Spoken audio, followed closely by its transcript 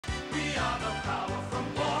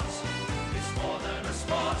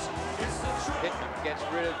gets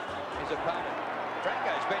rid of his opponent.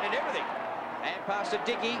 Francou's been in everything. And pass to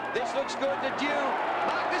Dickey. This looks good to Dew.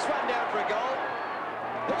 Mark this one down for a goal.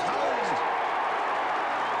 It's hosed.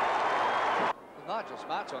 Well, Nigel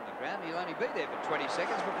Smart's on the ground. He'll only be there for 20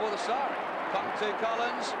 seconds before the siren.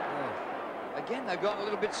 Cockatoo-Collins. Again, they've gone a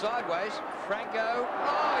little bit sideways. Francou.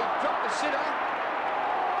 Oh, he dropped the sitter.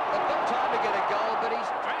 They've got time to get a goal, but he's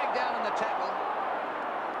dragged down in the tackle.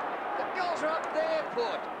 The goals are up there,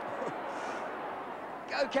 Port.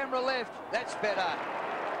 Go camera left. That's better.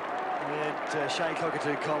 And Shea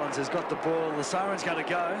Cockatoo-Collins has got the ball. The siren's going to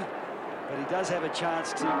go, but he does have a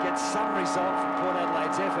chance to get some result from Port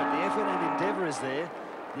Adelaide's effort. The effort and endeavour is there.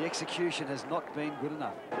 The execution has not been good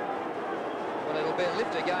enough. Well, it'll be a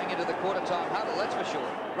lifter going into the quarter-time huddle, that's for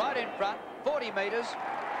sure. Right in front, 40 metres,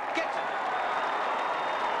 gets it.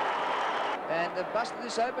 And they've busted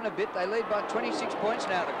this open a bit. They lead by 26 points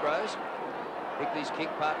now, the Crows. Kingsley's kick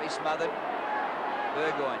partly smothered.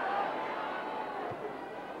 Burgoyne.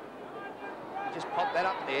 Just popped that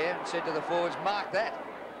up in the air and said to the forwards, mark that.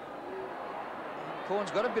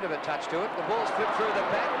 Corn's got a bit of a touch to it. The ball's flipped through the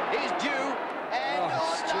pack. Here's Dew. And no.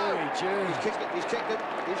 He's kicked it. He's kicked it.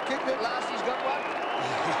 He's kicked it. Last he's got one.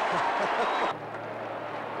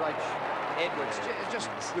 Great. Edwards, just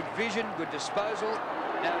good vision, good disposal.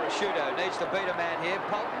 Now Rashudo needs to beat a man here.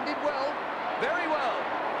 Polton did well. Very well.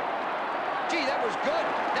 Gee, that was good.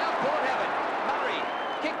 Now Port have it. Murray.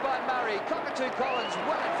 Kick by Murray. Cockatoo-Collins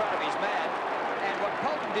well in front of his man. And what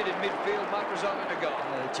Polton did in midfield might result in a goal.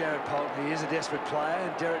 Jared Polton, he is a desperate player.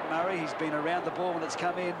 And Derek Murray, he's been around the ball when it's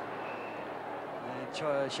come in.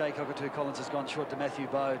 And Shea Cockatoo-Collins has gone short to Matthew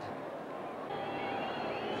Bode.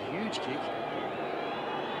 A huge kick.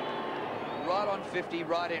 Right on 50,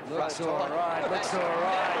 right in front. Looks all right, looks all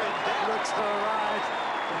right. Looks all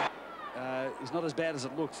right. It's not as bad as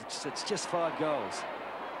it looks. It's just 5 goals.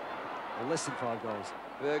 Or less than 5 goals.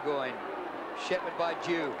 Burgoyne, shepherded by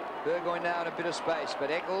Dew. Burgoyne now in a bit of space,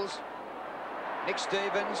 but Eccles, Nick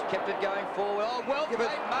Stevens kept it going forward. Oh, well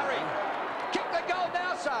played, Murray. Kick the goal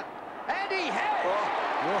now, son. And he has.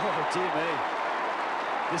 Whoa, dear me.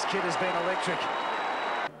 This kid has been electric.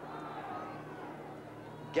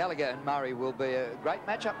 Gallagher and Murray will be a great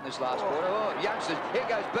matchup in this last quarter. Oh, youngsters. Here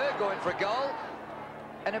goes Burgoyne for a goal.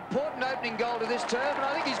 An important opening goal to this term, and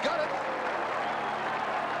I think he's got it.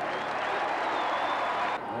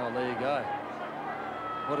 Well, there you go.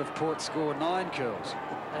 What if Port score 9 curls?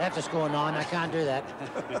 They have to score 9. They can't do that.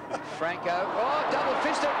 Francou. Oh, double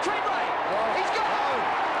fisted. Tredrea. Oh. He's got home.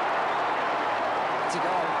 It's a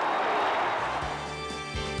goal.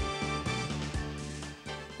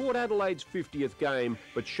 Port Adelaide's 50th game,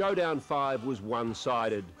 but Showdown 5 was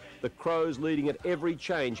one-sided. The Crows leading at every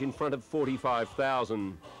change in front of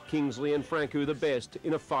 45,000. Kingsley and Francou the best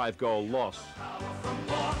in a 5-goal loss.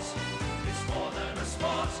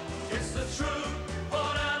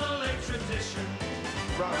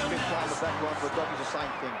 Brown's been playing the back line for the Doggies, the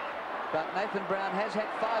same thing. But Nathan Brown has had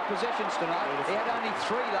 5 possessions tonight. He had only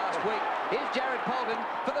 3 last week. Here's Jared Polton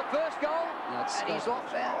for the first goal. And he's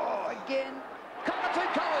off now. Oh, again.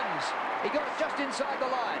 Cockatoo-Collins. He got it just inside the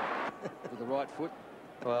line. With the right foot.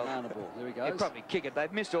 Well, on the ball. There he goes. He'll probably kick it.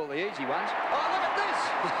 They've missed all the easy ones. Oh, look at this.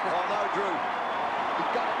 Oh, no, Drew. He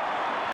got it.